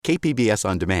KPBS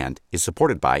On Demand is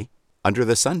supported by Under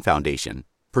the Sun Foundation,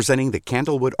 presenting the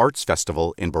Candlewood Arts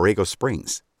Festival in Borrego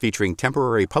Springs, featuring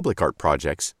temporary public art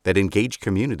projects that engage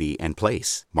community and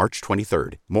place. March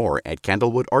 23rd. More at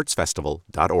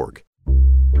candlewoodartsfestival.org.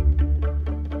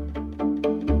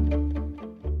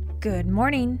 Good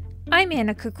morning. I'm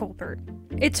Annika Colbert.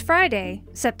 It's Friday,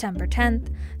 September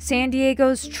 10th, San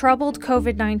Diego's troubled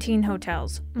COVID-19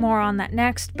 hotels. More on that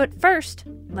next, but first,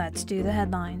 let's do the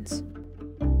headlines.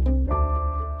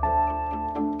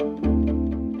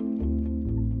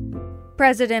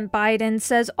 President Biden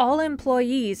says all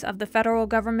employees of the federal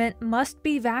government must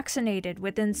be vaccinated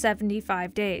within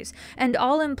 75 days, and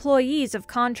all employees of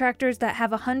contractors that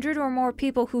have 100 or more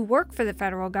people who work for the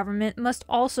federal government must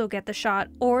also get the shot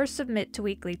or submit to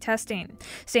weekly testing.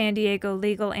 San Diego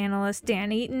legal analyst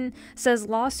Dan Eaton says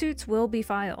lawsuits will be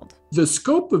filed. The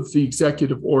scope of the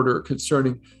executive order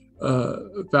concerning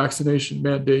vaccination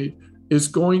mandate is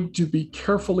going to be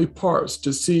carefully parsed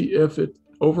to see if it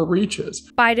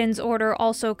overreaches. Biden's order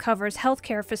also covers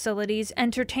healthcare facilities,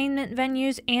 entertainment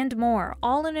venues, and more,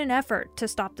 all in an effort to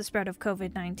stop the spread of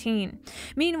COVID-19.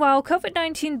 Meanwhile,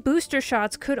 COVID-19 booster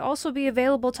shots could also be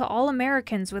available to all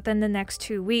Americans within the next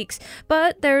 2 weeks,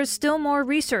 but there's still more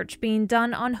research being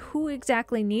done on who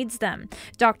exactly needs them.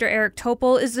 Dr. Eric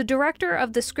Topol is the director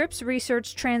of the Scripps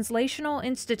Research Translational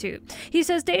Institute. He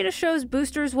says data shows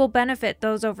boosters will benefit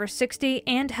those over 60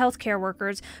 and healthcare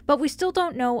workers, but we still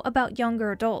don't know about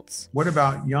younger adults. What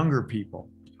about younger people,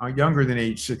 younger than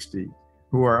age 60,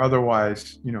 who are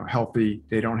otherwise, healthy?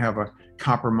 They don't have a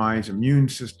compromised immune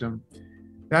system.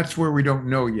 That's where we don't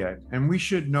know yet, and we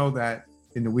should know that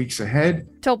in the weeks ahead.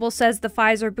 Topol says the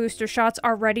Pfizer booster shots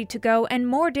are ready to go, and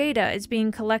more data is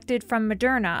being collected from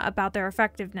Moderna about their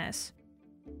effectiveness.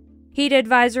 Heat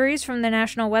advisories from the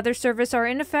National Weather Service are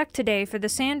in effect today for the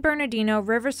San Bernardino,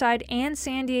 Riverside, and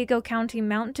San Diego County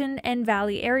mountain and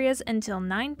valley areas until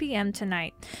 9 p.m.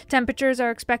 tonight. Temperatures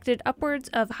are expected upwards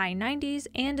of high 90s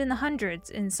and in the hundreds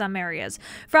in some areas.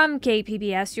 From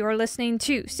KPBS, you're listening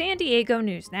to San Diego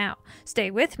News Now.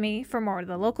 Stay with me for more of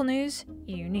the local news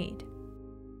you need.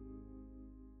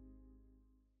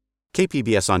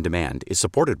 KPBS On Demand is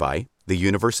supported by the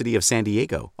University of San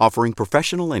Diego, offering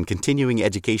professional and continuing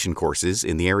education courses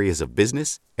in the areas of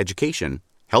business, education,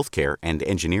 healthcare, and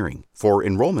engineering. For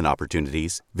enrollment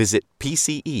opportunities, visit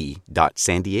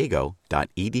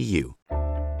pce.sandiego.edu.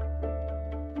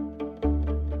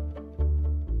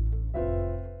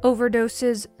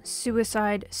 Overdoses,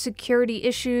 suicide, security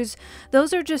issues,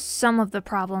 those are just some of the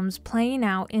problems playing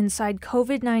out inside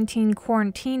COVID-19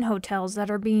 quarantine hotels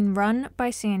that are being run by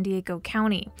San Diego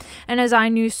County. And as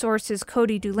iNews Source's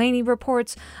Cody Dulaney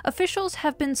reports, officials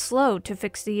have been slow to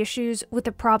fix the issues with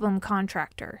the problem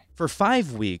contractor. For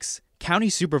 5 weeks, county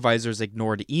supervisors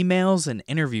ignored emails and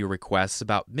interview requests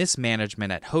about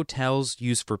mismanagement at hotels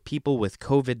used for people with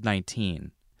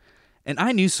COVID-19. An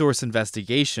iNews Source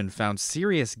investigation found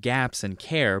serious gaps in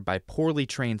care by poorly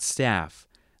trained staff.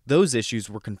 Those issues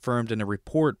were confirmed in a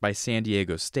report by San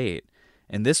Diego State.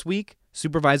 And this week,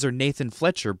 Supervisor Nathan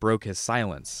Fletcher broke his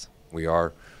silence. We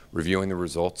are reviewing the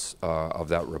results of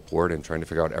that report and trying to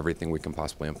figure out everything we can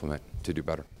possibly implement to do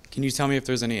better. Can you tell me if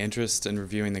there's any interest in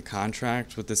reviewing the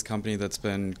contract with this company that's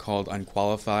been called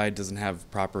unqualified, doesn't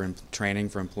have proper training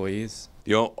for employees?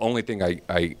 The only thing I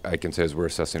can say is we're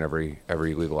assessing every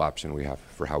legal option we have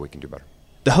for how we can do better.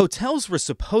 The hotels were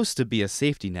supposed to be a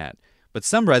safety net, but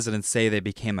some residents say they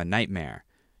became a nightmare.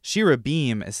 Shira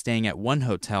Beam is staying at one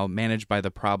hotel managed by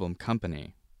the problem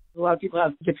company. A lot of people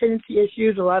have dependency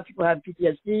issues. A lot of people have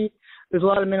PTSD. There's a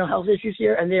lot of mental health issues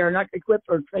here, and they are not equipped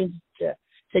or trained to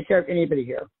take care of anybody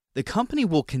here. The company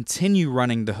will continue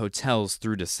running the hotels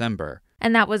through December.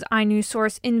 And that was iNews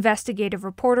Source investigative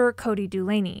reporter Cody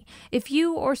Dulaney. If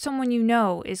you or someone you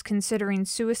know is considering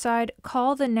suicide,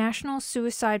 call the National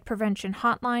Suicide Prevention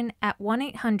Hotline at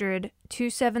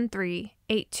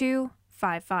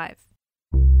 1-800-273-8255.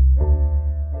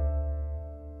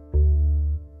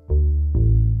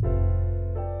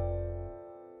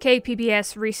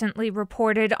 KPBS recently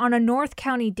reported on a North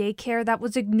County daycare that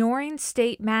was ignoring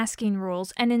state masking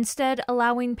rules and instead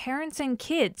allowing parents and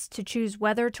kids to choose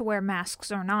whether to wear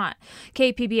masks or not.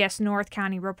 KPBS North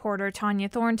County reporter Tanya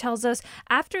Thorne tells us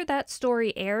after that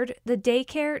story aired, the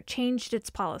daycare changed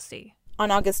its policy. On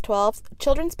August 12th,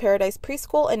 Children's Paradise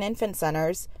Preschool and Infant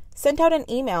Centers sent out an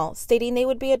email stating they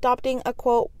would be adopting a,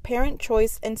 quote, parent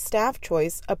choice and staff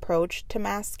choice approach to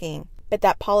masking. But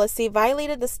that policy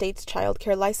violated the state's child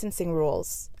care licensing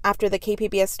rules. After the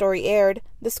KPBS story aired,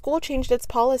 the school changed its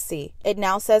policy. It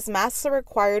now says masks are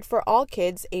required for all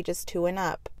kids ages 2 and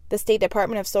up. The State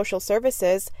Department of Social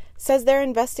Services says they're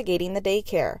investigating the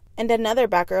daycare, and another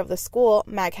backer of the school,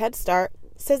 Mag Head Start,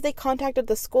 says they contacted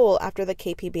the school after the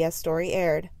KPBS story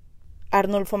aired.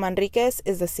 Arnulfo Manriquez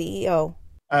is the CEO.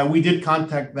 We did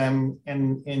contact them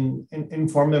and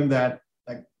inform them that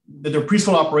their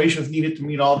preschool operations needed to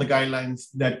meet all the guidelines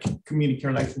that community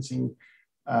care licensing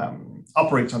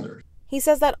operates under. He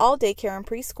says that all daycare and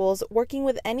preschools working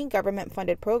with any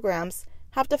government-funded programs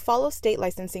have to follow state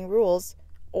licensing rules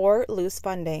or lose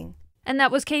funding. And that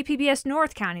was KPBS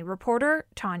North County reporter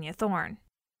Tanya Thorne.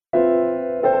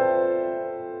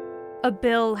 A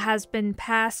bill has been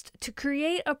passed to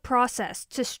create a process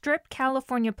to strip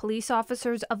California police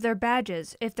officers of their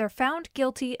badges if they're found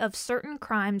guilty of certain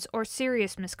crimes or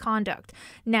serious misconduct.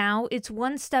 Now it's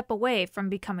one step away from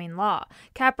becoming law.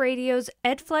 Cap Radio's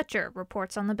Ed Fletcher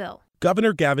reports on the bill.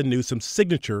 Governor Gavin Newsom's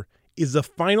signature is the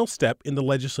final step in the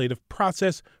legislative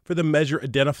process for the measure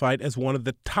identified as one of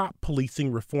the top policing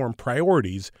reform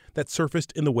priorities that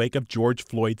surfaced in the wake of George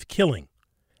Floyd's killing.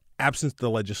 Absent the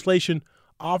legislation,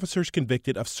 officers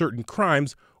convicted of certain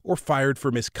crimes or fired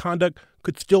for misconduct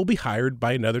could still be hired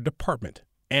by another department.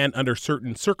 And under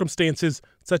certain circumstances,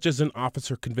 such as an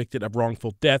officer convicted of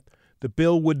wrongful death, the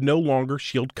bill would no longer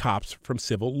shield cops from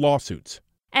civil lawsuits.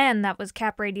 And that was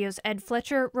Cap Radio's Ed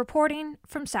Fletcher reporting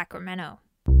from Sacramento.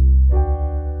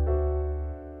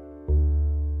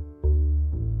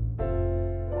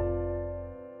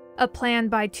 A plan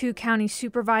by 2 county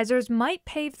supervisors might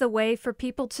pave the way for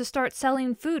people to start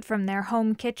selling food from their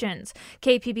home kitchens.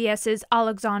 KPBS's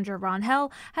Alexandra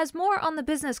Rangel has more on the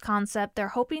business concept they're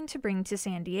hoping to bring to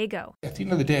San Diego. At the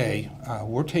end of the day,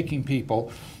 we're taking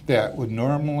people that would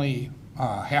normally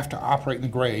have to operate in the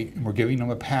gray, and we're giving them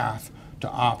a path to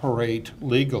operate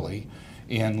legally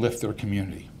and lift their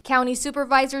community. County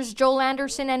Supervisors Joel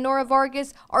Anderson and Nora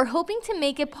Vargas are hoping to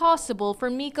make it possible for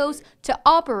Micos to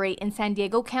operate in San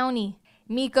Diego County.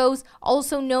 Micos,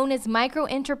 also known as Micro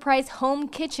Enterprise Home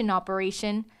Kitchen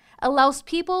Operation, allows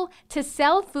people to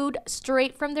sell food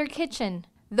straight from their kitchen.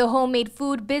 The homemade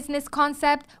food business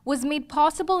concept was made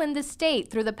possible in the state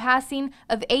through the passing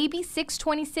of AB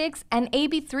 626 and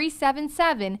AB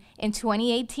 377 in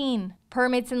 2018.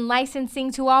 Permits and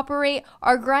licensing to operate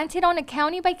are granted on a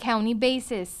county-by-county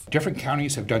basis. Different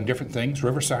counties have done different things.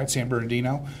 Riverside, San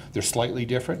Bernardino, they're slightly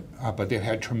different, but they've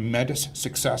had tremendous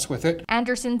success with it.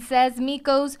 Anderson says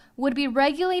Micos would be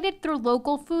regulated through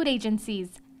local food agencies.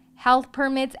 Health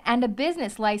permits and a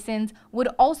business license would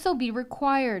also be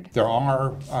required. There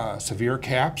are severe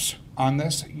caps on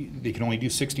this. They can only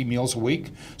do 60 meals a week,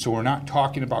 so we're not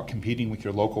talking about competing with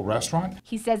your local restaurant.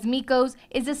 He says Micos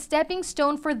is a stepping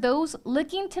stone for those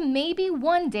looking to maybe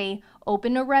one day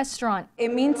open a restaurant.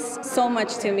 It means so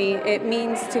much to me. It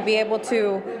means to be able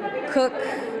to cook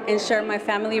and share my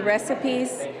family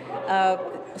recipes,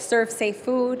 serve safe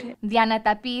food. Diana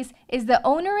Tapiz is the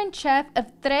owner and chef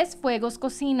of Tres Fuegos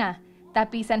Cocina.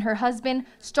 Tapiz and her husband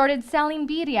started selling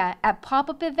birria at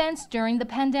pop-up events during the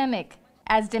pandemic.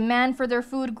 As demand for their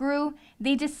food grew,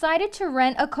 they decided to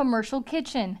rent a commercial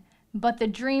kitchen. But the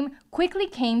dream quickly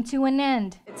came to an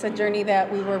end. It's a journey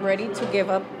that we were ready to give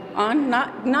up on.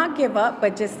 Not give up,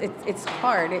 but just it's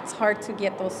hard. It's hard to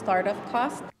get those startup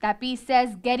costs. Tapiz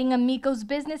says getting a Micos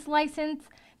business license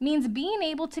means being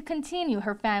able to continue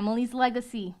her family's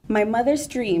legacy. My mother's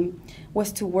dream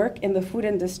was to work in the food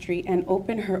industry and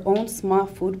open her own small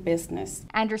food business.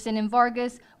 Anderson and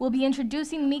Vargas will be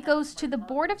introducing Micos to the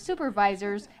Board of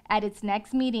Supervisors at its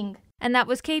next meeting. And that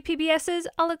was KPBS's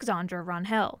Alexandra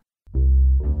Rangel.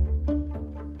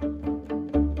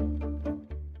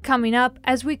 Coming up,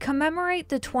 as we commemorate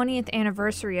the 20th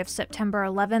anniversary of September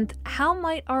 11th, how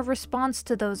might our response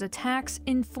to those attacks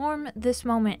inform this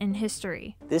moment in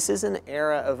history? This is an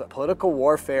era of political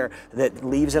warfare that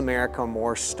leaves America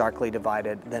more starkly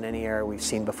divided than any era we've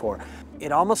seen before.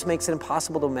 It almost makes it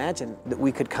impossible to imagine that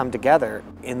we could come together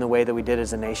in the way that we did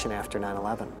as a nation after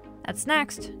 9/11. That's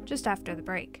next, just after the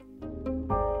break.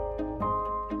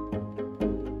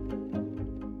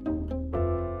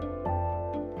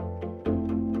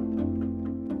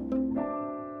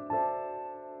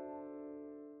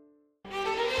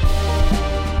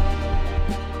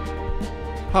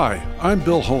 Hi, I'm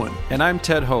Bill Hohen. And I'm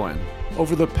Ted Hohen.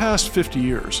 Over the past 50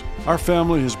 years, our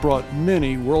family has brought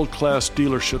many world-class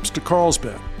dealerships to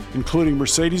Carlsbad, including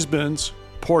Mercedes-Benz,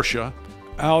 Porsche,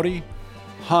 Audi,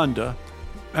 Honda,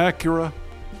 Acura,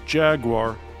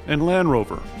 Jaguar, and Land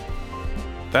Rover.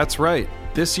 That's right.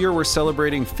 This year we're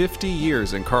celebrating 50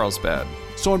 years in Carlsbad.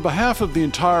 So on behalf of the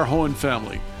entire Hohen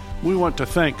family, we want to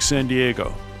thank San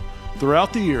Diego.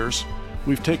 Throughout the years,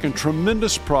 we've taken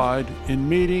tremendous pride in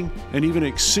meeting and even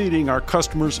exceeding our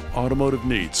customers' automotive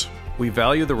needs. We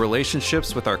value the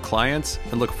relationships with our clients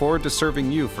and look forward to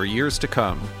serving you for years to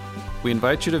come. We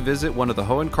invite you to visit one of the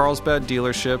Hohen Carlsbad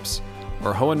dealerships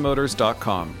or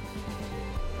hohenmotors.com.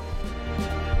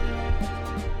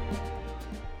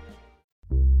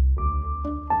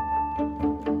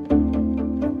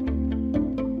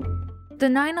 The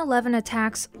 9/11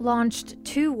 attacks launched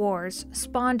two wars,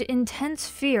 spawned intense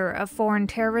fear of foreign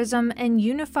terrorism, and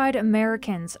unified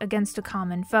Americans against a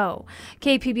common foe.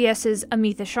 KPBS's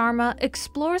Amita Sharma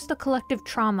explores the collective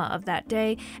trauma of that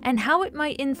day and how it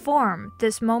might inform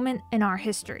this moment in our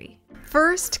history.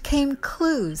 First came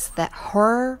clues that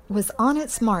horror was on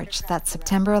its march that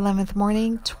September 11th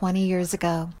morning 20 years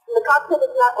ago. The cockpit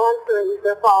is not answering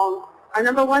their phone. Our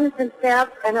number 1 has been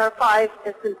staffed and our 5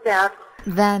 has been staffed.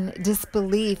 Then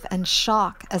disbelief and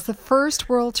shock as the first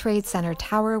World Trade Center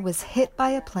tower was hit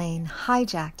by a plane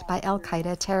hijacked by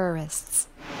Al-Qaeda terrorists.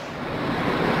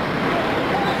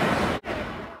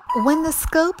 When the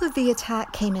scope of the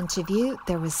attack came into view,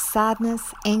 there was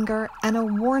sadness, anger, and a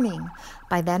warning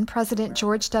by then President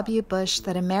George W. Bush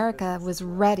that America was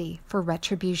ready for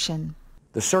retribution.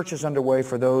 The search is underway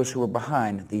for those who are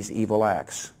behind these evil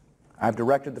acts. I've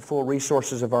directed the full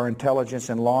resources of our intelligence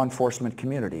and law enforcement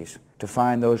communities to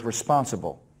find those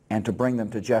responsible and to bring them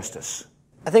to justice.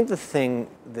 I think the thing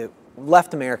that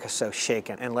left America so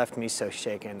shaken and left me so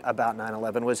shaken about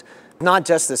 9/11 was not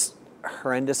just this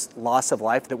horrendous loss of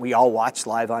life that we all watched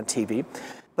live on TV,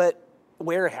 but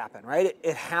where it happened, right?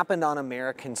 It happened on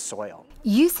American soil.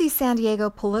 UC San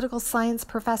Diego political science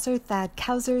professor Thad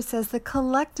Kauser says the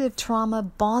collective trauma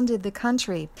bonded the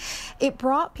country. It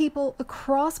brought people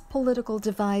across political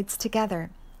divides together.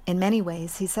 In many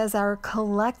ways, he says our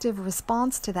collective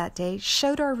response to that day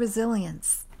showed our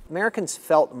resilience. Americans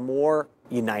felt more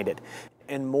united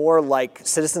and more like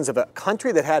citizens of a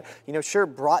country that had, sure,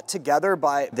 brought together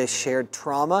by this shared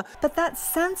trauma. But that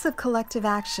sense of collective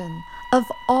action, of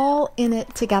all in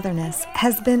it togetherness,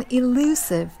 has been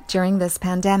elusive during this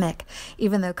pandemic,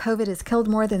 even though COVID has killed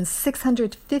more than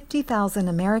 650,000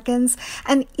 Americans,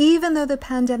 and even though the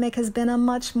pandemic has been a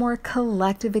much more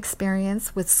collective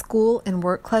experience with school and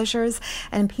work closures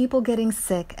and people getting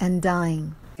sick and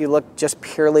dying. If you look just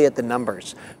purely at the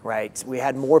numbers, right, we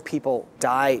had more people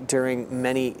die during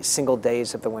many single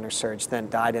days of the winter surge than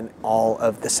died in all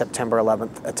of the September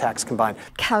 11th attacks combined.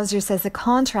 Kauser says the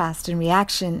contrast in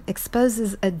reaction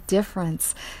exposes a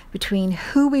difference between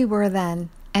who we were then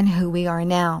and who we are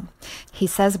now. He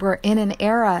says we're in an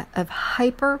era of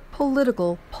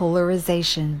hyper-political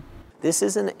polarization. This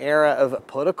is an era of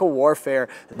political warfare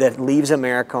that leaves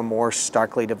America more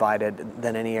starkly divided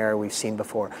than any era we've seen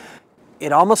before.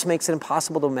 It almost makes it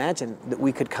impossible to imagine that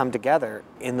we could come together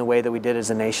in the way that we did as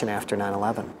a nation after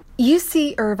 9/11.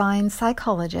 UC Irvine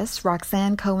psychologist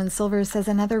Roxanne Cohen-Silver says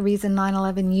another reason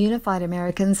 9/11 unified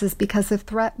Americans is because the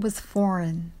threat was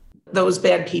foreign. Those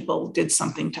bad people did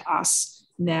something to us.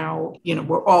 Now,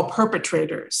 we're all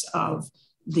perpetrators of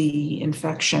the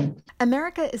infection.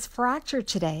 America is fractured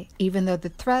today, even though the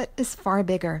threat is far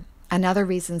bigger. Another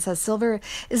reason, says Silver,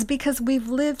 is because we've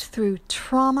lived through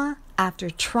trauma after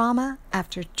trauma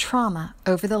after trauma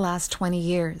over the last 20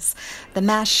 years. The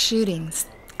mass shootings,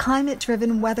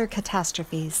 climate-driven weather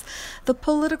catastrophes, the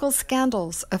political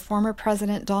scandals of former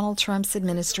President Donald Trump's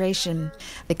administration,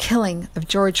 the killing of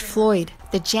George Floyd,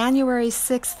 the January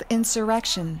 6th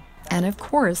insurrection, and of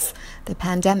course, the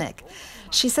pandemic.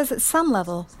 She says at some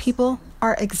level, people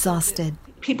are exhausted.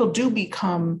 People do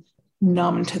become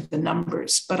numb to the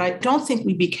numbers, but I don't think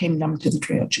we became numb to the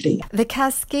tragedy. The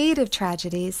cascade of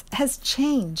tragedies has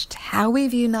changed how we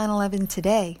view 9/11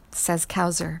 today, says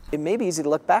Kauser. It may be easy to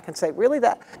look back and say, really,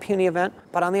 that puny event?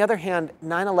 But on the other hand,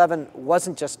 9/11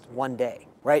 wasn't just one day,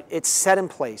 right? It set in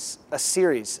place a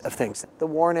series of things. The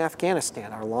war in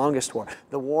Afghanistan, our longest war,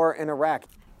 the war in Iraq.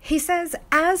 He says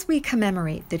as we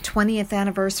commemorate the 20th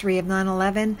anniversary of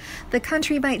 9/11, the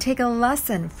country might take a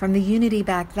lesson from the unity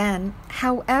back then,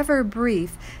 however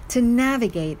brief, to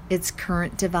navigate its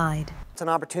current divide. It's an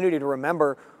opportunity to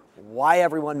remember why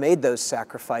everyone made those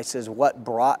sacrifices, what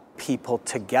brought people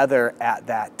together at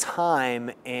that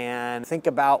time, and think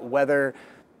about whether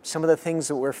some of the things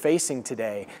that we're facing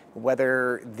today,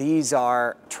 whether these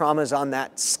are traumas on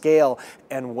that scale,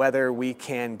 and whether we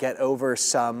can get over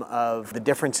some of the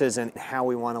differences in how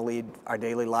we want to lead our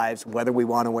daily lives, whether we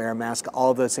want to wear a mask,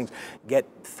 all of those things, get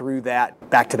through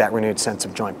that, back to that renewed sense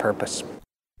of joint purpose.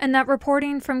 And that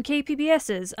reporting from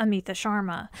KPBS's Amita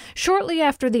Sharma. Shortly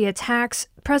after the attacks,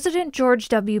 President George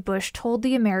W. Bush told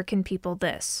the American people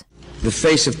this. The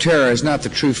face of terror is not the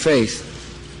true faith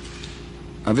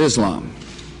of Islam.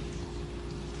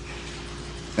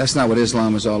 That's not what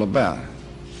Islam is all about.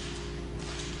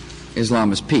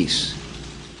 Islam is peace.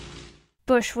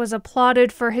 Bush was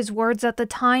applauded for his words at the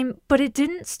time, but it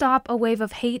didn't stop a wave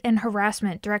of hate and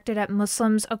harassment directed at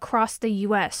Muslims across the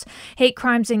U.S. Hate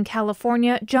crimes in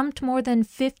California jumped more than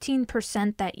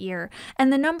 15% that year,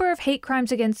 and the number of hate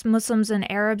crimes against Muslims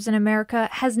and Arabs in America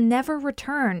has never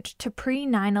returned to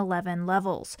pre-9/11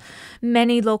 levels.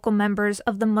 Many local members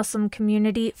of the Muslim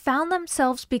community found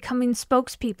themselves becoming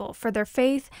spokespeople for their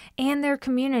faith and their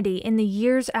community in the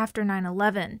years after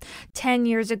 9/11. 10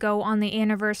 years ago, on the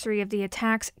anniversary of the attacks,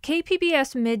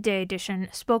 KPBS Midday Edition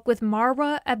spoke with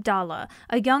Marwa Abdallah,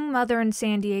 a young mother in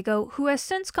San Diego who has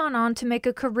since gone on to make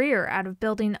a career out of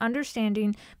building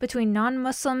understanding between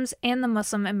non-Muslims and the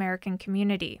Muslim American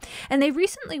community. And they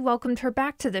recently welcomed her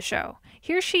back to the show.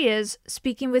 Here she is,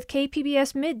 speaking with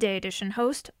KPBS Midday Edition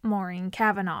host Maureen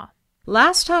Cavanaugh.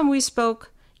 Last time we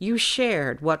spoke, you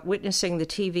shared what witnessing the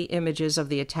TV images of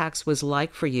the attacks was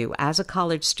like for you as a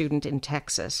college student in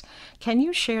Texas. Can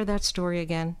you share that story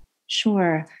again?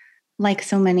 Sure. Like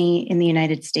so many in the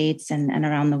United States and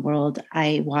around the world,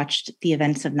 I watched the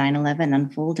events of 9/11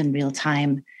 unfold in real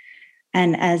time.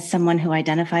 And as someone who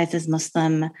identifies as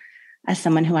Muslim, as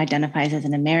someone who identifies as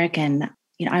an American,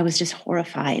 I was just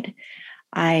horrified.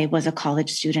 I was a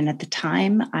college student at the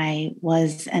time. I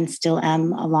was and still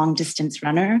am a long-distance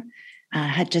runner.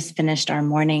 Had just finished our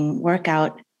morning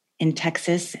workout in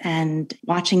Texas, and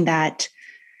watching that,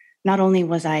 not only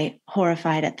was I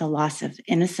horrified at the loss of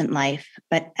innocent life,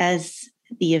 but as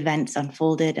the events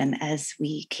unfolded and as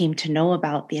we came to know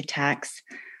about the attacks,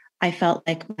 I felt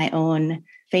like my own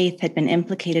faith had been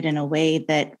implicated in a way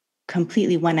that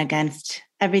completely went against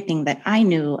everything that I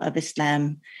knew of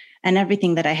Islam and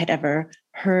everything that I had ever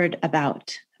heard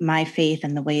about my faith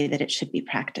and the way that it should be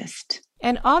practiced.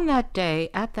 And on that day,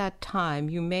 at that time,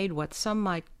 you made what some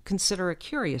might consider a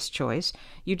curious choice.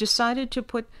 You decided to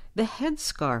put the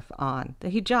headscarf on, the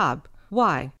hijab.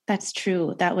 Why? That's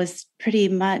true. That was pretty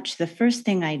much the first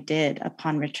thing I did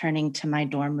upon returning to my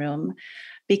dorm room,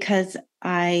 because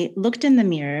I looked in the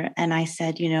mirror and I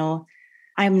said,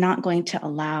 I'm not going to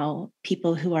allow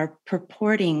people who are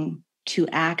purporting to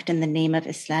act in the name of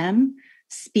Islam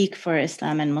speak for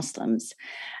Islam and Muslims.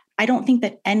 I don't think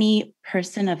that any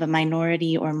person of a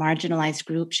minority or marginalized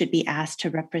group should be asked to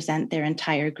represent their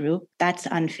entire group. That's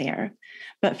unfair.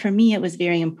 But for me, it was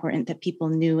very important that people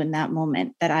knew in that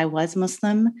moment that I was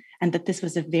Muslim and that this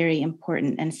was a very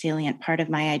important and salient part of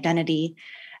my identity.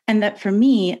 And that for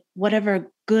me,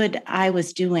 whatever good I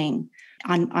was doing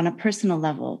on a personal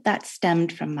level, that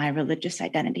stemmed from my religious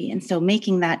identity. And so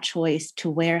making that choice to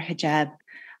wear hijab,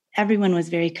 everyone was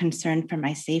very concerned for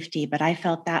my safety, but I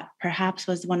felt that perhaps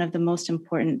was one of the most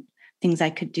important things I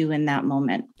could do in that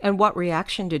moment. And what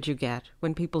reaction did you get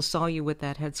when people saw you with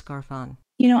that headscarf on?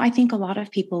 I think a lot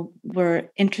of people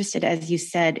were interested, as you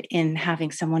said, in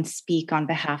having someone speak on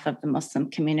behalf of the Muslim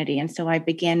community. And so I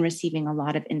began receiving a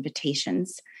lot of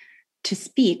invitations to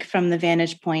speak from the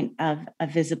vantage point of a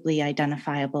visibly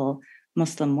identifiable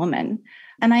Muslim woman.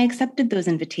 And I accepted those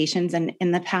invitations. And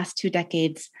in the past 2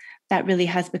 decades, that really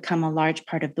has become a large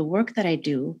part of the work that I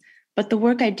do. But the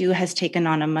work I do has taken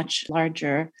on a much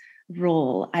larger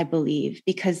role, I believe,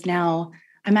 because now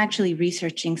I'm actually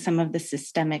researching some of the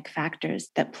systemic factors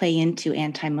that play into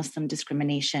anti-Muslim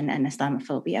discrimination and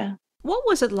Islamophobia. What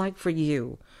was it like for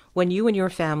you when you and your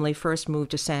family first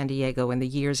moved to San Diego in the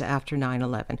years after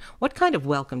 9/11? What kind of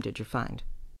welcome did you find?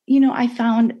 I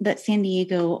found that San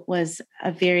Diego was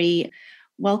a very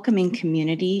welcoming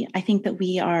community. I think that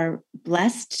we are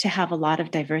blessed to have a lot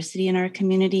of diversity in our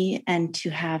community and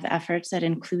to have efforts at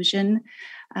inclusion.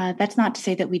 That's not to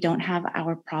say that we don't have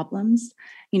our problems.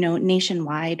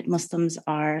 Nationwide, Muslims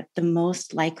are the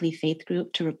most likely faith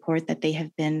group to report that they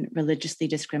have been religiously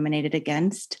discriminated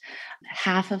against.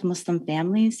 Half of Muslim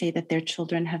families say that their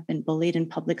children have been bullied in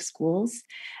public schools.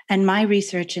 And my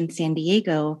research in San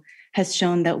Diego has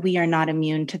shown that we are not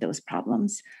immune to those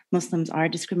problems. Muslims are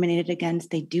discriminated against.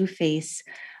 They do face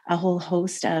a whole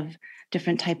host of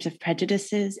different types of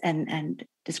prejudices and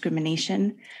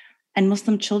discrimination. And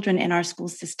Muslim children in our school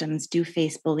systems do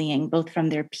face bullying, both from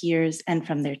their peers and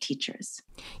from their teachers.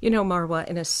 Marwa,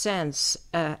 in a sense,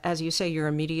 as you say, your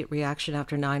immediate reaction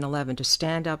after 9/11 to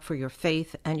stand up for your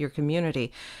faith and your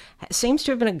community seems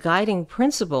to have been a guiding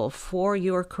principle for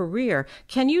your career.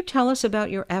 Can you tell us about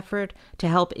your effort to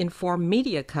help inform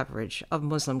media coverage of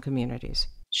Muslim communities?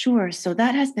 Sure. So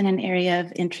that has been an area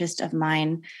of interest of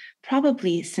mine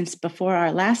probably since before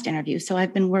our last interview. So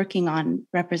I've been working on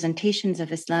representations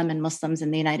of Islam and Muslims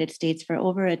in the United States for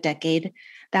over a decade.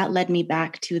 That led me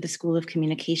back to the School of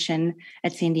Communication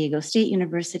at San Diego State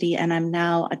University, and I'm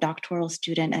now a doctoral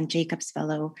student and Jacobs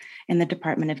Fellow in the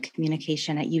Department of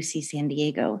Communication at UC San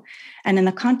Diego. And in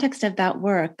the context of that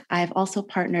work, I've also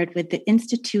partnered with the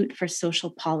Institute for Social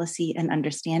Policy and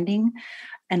Understanding.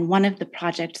 And one of the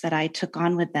projects that I took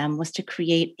on with them was to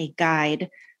create a guide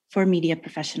for media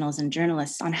professionals and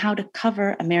journalists on how to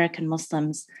cover American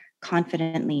Muslims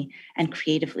confidently and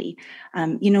creatively.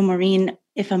 Maureen,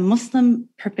 if a Muslim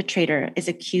perpetrator is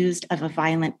accused of a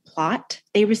violent plot,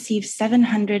 they receive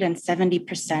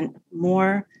 770%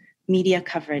 more media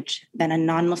coverage than a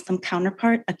non-Muslim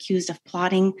counterpart accused of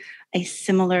plotting a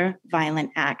similar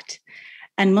violent act.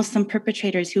 And Muslim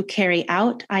perpetrators who carry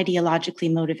out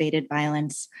ideologically motivated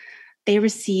violence, they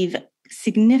receive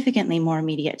significantly more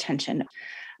media attention.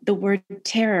 The word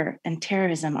terror and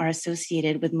terrorism are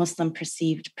associated with Muslim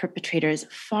perceived perpetrators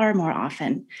far more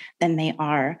often than they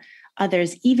are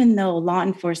others, even though law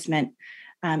enforcement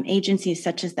agencies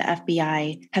such as the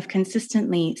FBI have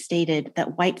consistently stated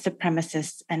that white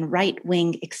supremacists and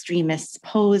right-wing extremists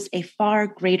pose a far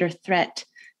greater threat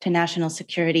to national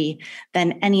security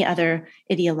than any other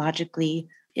ideologically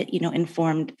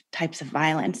informed types of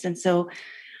violence. And so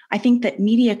I think that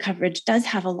media coverage does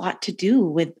have a lot to do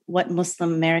with what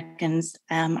Muslim Americans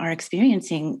are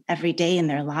experiencing every day in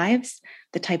their lives,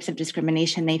 the types of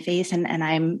discrimination they face. And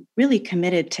I'm really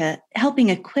committed to helping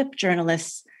equip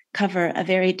journalists cover a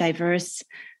very diverse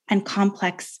and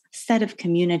complex set of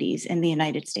communities in the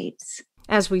United States.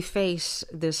 As we face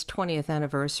this 20th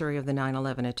anniversary of the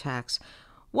 9/11 attacks,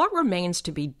 what remains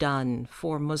to be done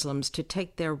for Muslims to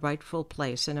take their rightful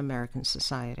place in American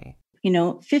society?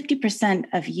 50%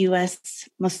 of U.S.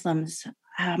 Muslims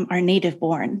are native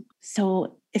born.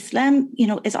 So Islam,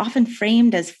 is often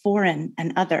framed as foreign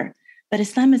and other, but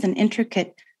Islam is an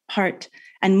intricate part,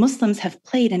 and Muslims have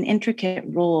played an intricate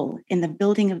role in the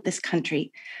building of this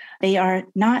country. They are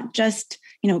not just,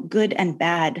 good and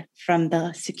bad from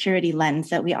the security lens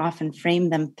that we often frame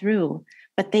them through,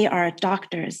 but they are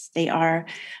doctors, they are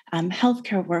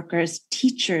healthcare workers,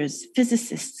 teachers,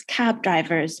 physicists, cab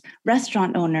drivers,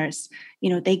 restaurant owners.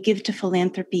 They give to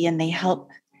philanthropy and they help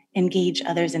engage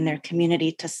others in their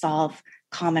community to solve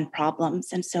common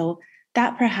problems. And so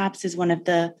that perhaps is one of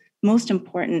the most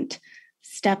important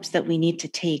steps that we need to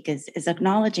take is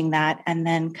acknowledging that and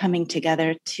then coming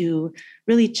together to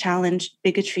really challenge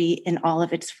bigotry in all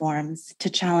of its forms, to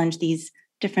challenge these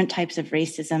different types of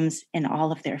racisms in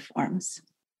all of their forms.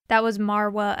 That was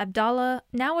Marwa Abdallah,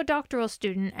 now a doctoral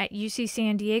student at UC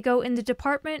San Diego in the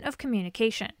Department of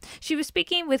Communication. She was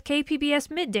speaking with KPBS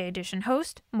Midday Edition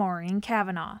host Maureen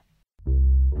Cavanaugh.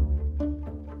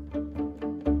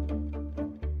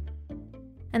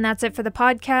 And that's it for the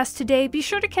podcast today. Be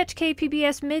sure to catch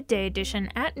KPBS Midday Edition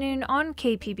at noon on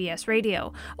KPBS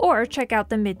Radio, or check out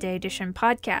the Midday Edition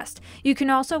podcast. You can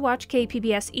also watch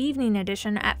KPBS Evening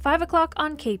Edition at 5 o'clock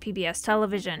on KPBS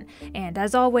Television. And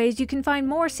as always, you can find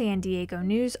more San Diego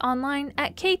news online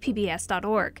at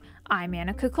kpbs.org. I'm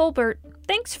Annika Colbert.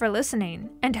 Thanks for listening,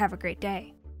 and have a great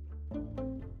day.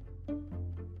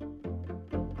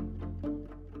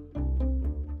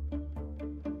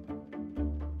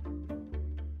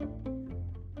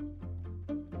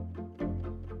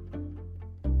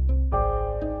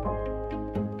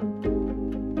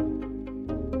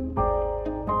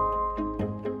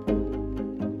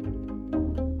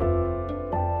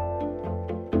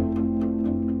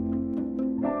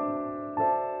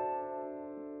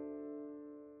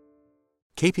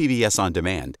 KPBS On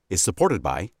Demand is supported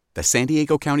by the San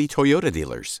Diego County Toyota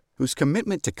dealers, whose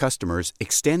commitment to customers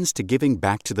extends to giving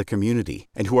back to the community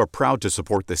and who are proud to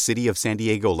support the City of San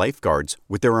Diego lifeguards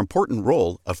with their important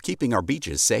role of keeping our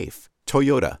beaches safe.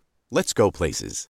 Toyota, let's go places.